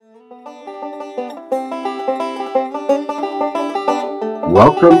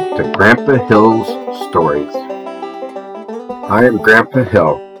Welcome to Grandpa Hill's Stories. I am Grandpa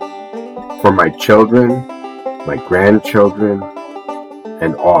Hill. For my children, my grandchildren,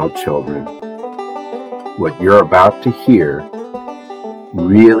 and all children, what you're about to hear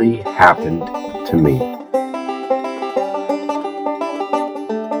really happened to me.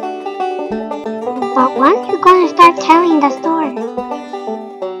 But when are you going to start telling the story?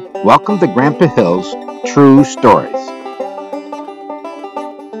 Welcome to Grandpa Hill's True Stories.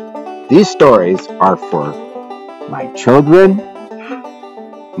 These stories are for my children,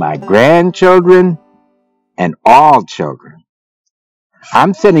 my grandchildren, and all children.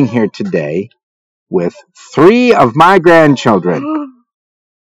 I'm sitting here today with 3 of my grandchildren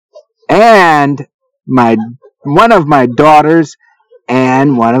and one of my daughters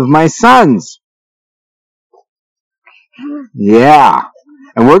and one of my sons. Yeah.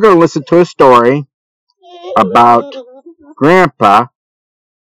 And we're going to listen to a story about Grandpa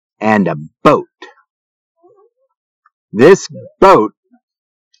and a boat. This boat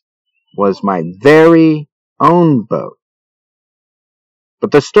was my very own boat.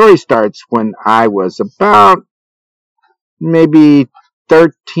 But the story starts when I was about maybe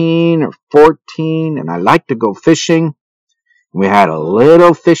 13 or 14, and I liked to go fishing. We had a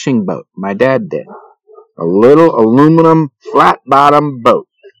little fishing boat. My dad did. A little aluminum flat-bottom boat,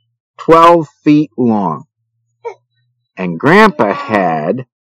 12 feet long. And Grandpa had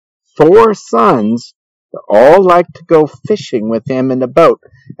 4 sons that all liked to go fishing with him in the boat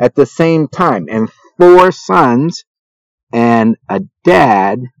at the same time. And 4 sons and a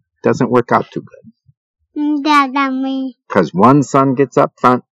dad doesn't work out too good. Dad and me. Because one son gets up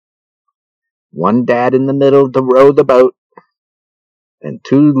front, one dad in the middle to row the boat, and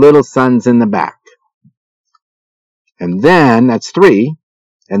 2 little sons in the back. And then, that's 3,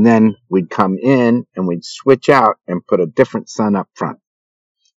 and then we'd come in and we'd switch out and put a different son up front.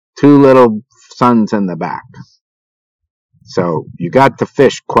 2 little sons in the back. So you got to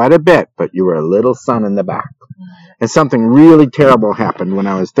fish quite a bit, but you were a little son in the back. And something really terrible happened when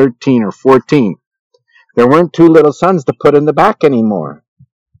I was 13 or 14. There weren't 2 little sons to put in the back anymore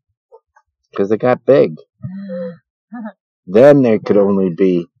because they got big. Then there could only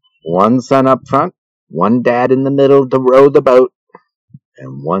be 1 son up front, 1 dad in the middle to row the boat,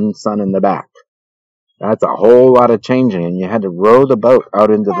 and 1 son in the back. That's a whole lot of changing, and you had to row the boat out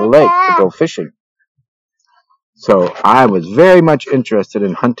into the lake to go fishing. So I was very much interested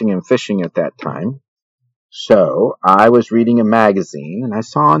in hunting and fishing at that time. So I was reading a magazine, and I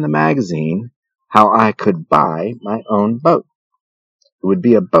saw in the magazine how I could buy my own boat. It would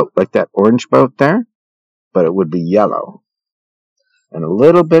be a boat like that orange boat there, but it would be yellow and a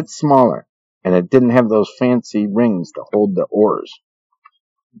little bit smaller, and it didn't have those fancy rings to hold the oars.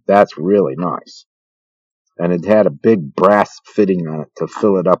 That's really nice. And it had a big brass fitting on it to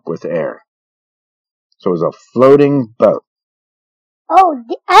fill it up with air. So it was a floating boat. Oh,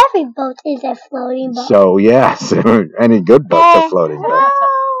 every boat is a floating boat. So, yes, any good boat's a floating boat.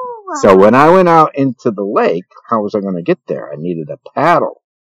 So when I went out into the lake, how was I going to get there? I needed a paddle.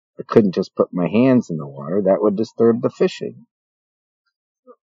 I couldn't just put my hands in the water. That would disturb the fishing.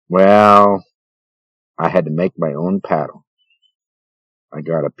 Well, I had to make my own paddle. I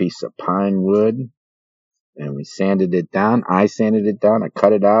got a piece of pine wood, and we sanded it down. I sanded it down. I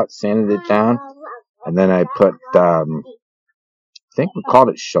cut it out, sanded it down, and then I put, I think we called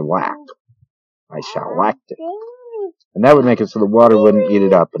it shellac. I shellacked it. And that would make it so the water wouldn't eat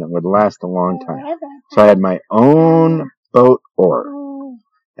it up, and it would last a long time. So I had my own boat oar.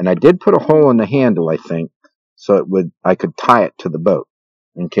 And I did put a hole in the handle, I think, so I could tie it to the boat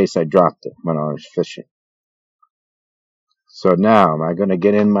in case I dropped it when I was fishing. So now, am I going to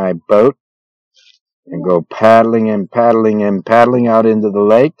get in my boat and go paddling and paddling and paddling out into the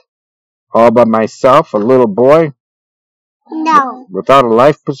lake all by myself, a little boy? No. Without a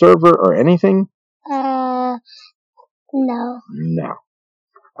life preserver or anything? No. No.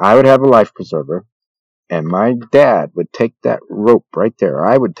 I would have a life preserver, and my dad would take that rope right there.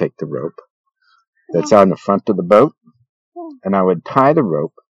 I would take the rope that's on the front of the boat, and I would tie the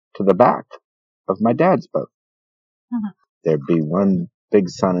rope to the back of my dad's boat. There'd be 1 big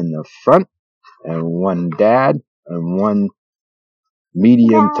son in the front, and 1 dad, and 1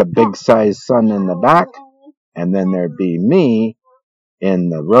 medium to big size son in the back, and then there'd be me in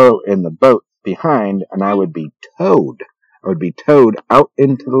the boat behind, and I would be towed. I would be towed out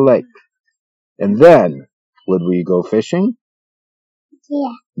into the lake. And then, would we go fishing?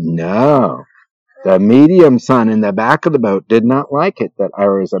 Yeah. No. The medium son in the back of the boat did not like it that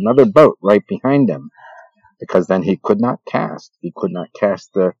there was another boat right behind him, because then he could not cast. He could not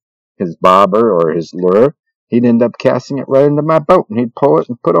cast his bobber or his lure. He'd end up casting it right into my boat, and he'd pull it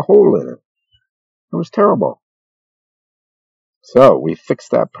and put a hole in it. It was terrible. So we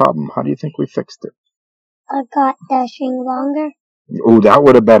fixed that problem. How do you think we fixed it? I got the string longer. Oh, that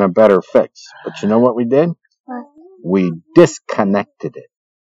would have been a better fix. But you know what we did? What? We disconnected it.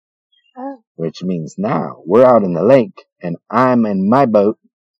 Oh. Which means now we're out in the lake, and I'm in my boat,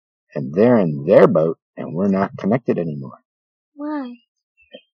 and they're in their boat, and we're not connected anymore. Why?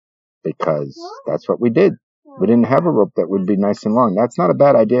 Because that's what we did. We didn't have a rope that would be nice and long. That's not a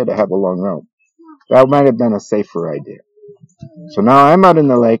bad idea to have a long rope. That might have been a safer idea. So now I'm out in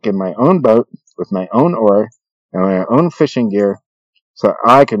the lake in my own boat with my own oar and my own fishing gear so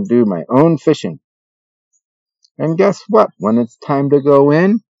I can do my own fishing. And guess what? When it's time to go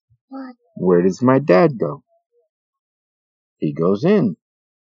in, What? where does my dad go? He goes in.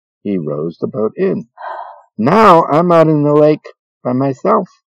 He rows the boat in. Now I'm out in the lake by myself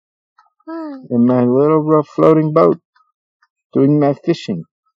Why? in my little floating boat doing my fishing.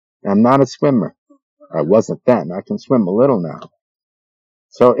 I'm not a swimmer. I wasn't then. I can swim a little now.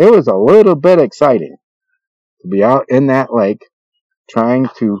 So it was a little bit exciting to be out in that lake trying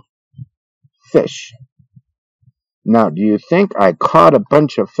to fish. Now, do you think I caught a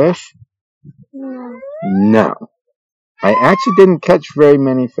bunch of fish? No. No. I actually didn't catch very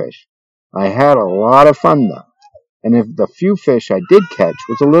many fish. I had a lot of fun though. And if the few fish I did catch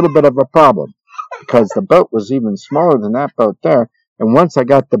was a little bit of a problem because the boat was even smaller than that boat there. And once I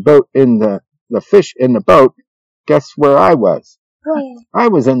got the boat in the fish in the boat, guess where I was? Where? I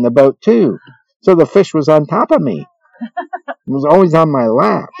was in the boat too. So the fish was on top of me. It was always on my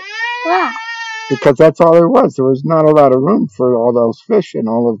lap. Why? Because that's all there was. There was not a lot of room for all those fish and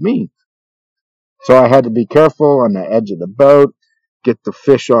all of me. So I had to be careful on the edge of the boat, get the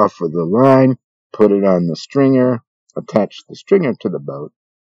fish off of the line, put it on the stringer, attach the stringer to the boat.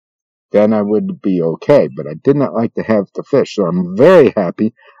 Then I would be okay. But I did not like to have the fish. So I'm very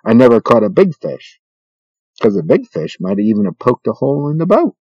happy I never caught a big fish. Because a big fish might even have poked a hole in the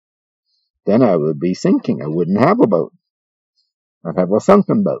boat. Then I would be sinking. I wouldn't have a boat. I'd have a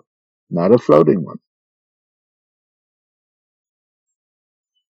sunken boat, not a floating one.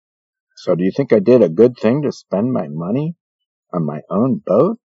 So do you think I did a good thing to spend my money on my own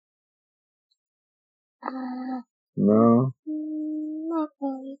boat? No. Not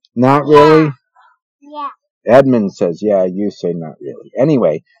really. Not really? Yeah. Edmund says, yeah, you say not really.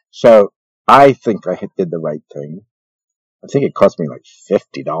 Anyway, so I think I did the right thing. I think it cost me like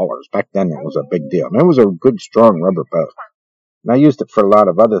 $50. Back then it was a big deal. And it was a good, strong rubber boat. And I used it for a lot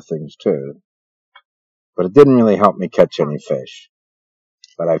of other things too. But it didn't really help me catch any fish.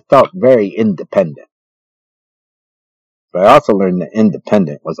 But I felt very independent. But I also learned that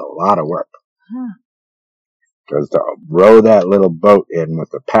independent was a lot of work. Because to row that little boat in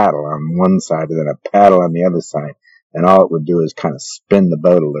with a paddle on one side and then a paddle on the other side, and all it would do is kind of spin the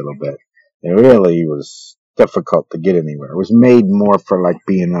boat a little bit. It really was difficult to get anywhere. It was made more for like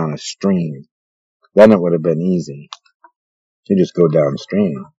being on a stream. Then it would have been easy. You just go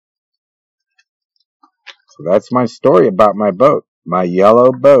downstream. So that's my story about my boat, my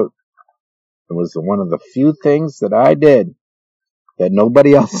yellow boat. It was one of the few things that I did that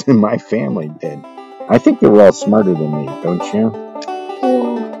nobody else in my family did. I think they were all smarter than me, don't you?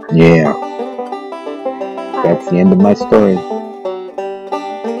 Yeah. That's the end of my story.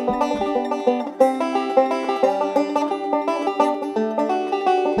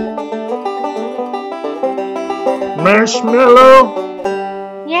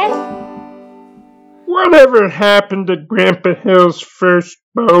 Marshmallow, Yes? whatever happened to Grandpa Hill's first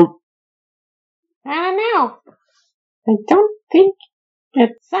boat? I don't know. I don't think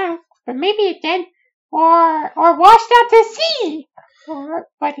it sank, but maybe it did, or washed out to sea,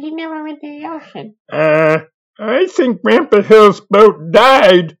 but he never went to the ocean. I think Grandpa Hill's boat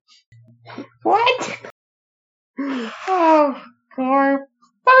died. What? Oh, poor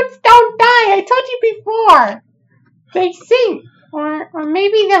boats don't die. I told you before. They sink, or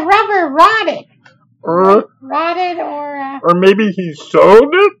maybe the rubber rotted. Or Or maybe he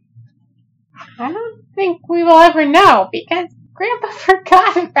sold it? I don't think we will ever know because Grandpa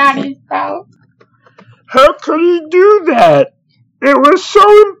forgot about his boat. How could he do that? It was so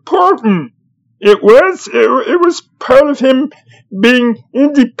important. It was part of him being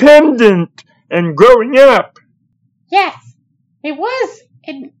independent and growing up. Yes, it was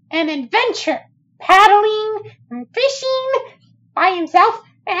an adventure, paddling and fishing by himself,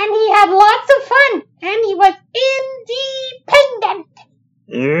 and he had lots of fun, and he was independent.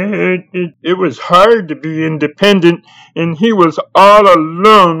 It was hard to be independent, and he was all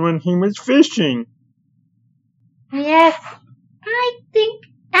alone when he was fishing. Yes, I think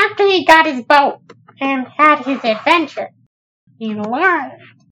after he got his boat and had his adventure, he learned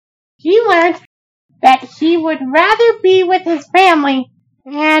that he would rather be with his family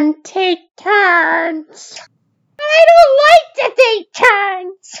and take turns. I don't like to take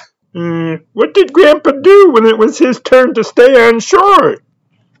turns. What did Grandpa do when it was his turn to stay on shore?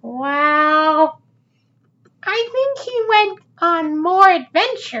 Well, I think he went on more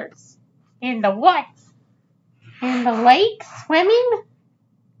adventures in the woods, in the lake, swimming,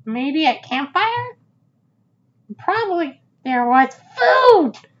 maybe a campfire. Probably there was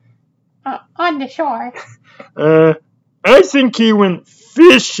food on the shore. I think he went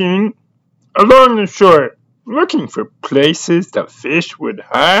fishing along the shore, looking for places the fish would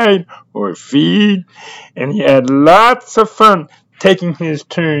hide or feed, and he had lots of fun taking his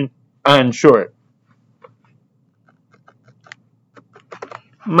turn on shore.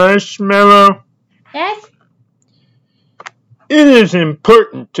 Marshmallow, Yes? it is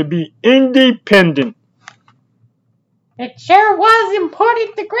important to be independent. It sure was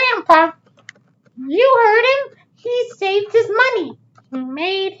important to Grandpa. You heard him. He saved his money. He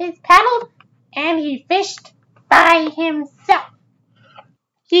made his paddle, and he fished by himself.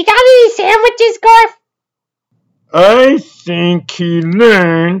 You got any sandwiches, Garf? I think he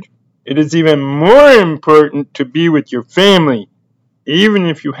learned it is even more important to be with your family, even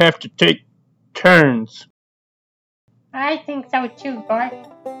if you have to take turns. I think so too, Garf.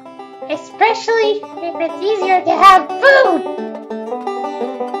 Especially if it's easier to have food.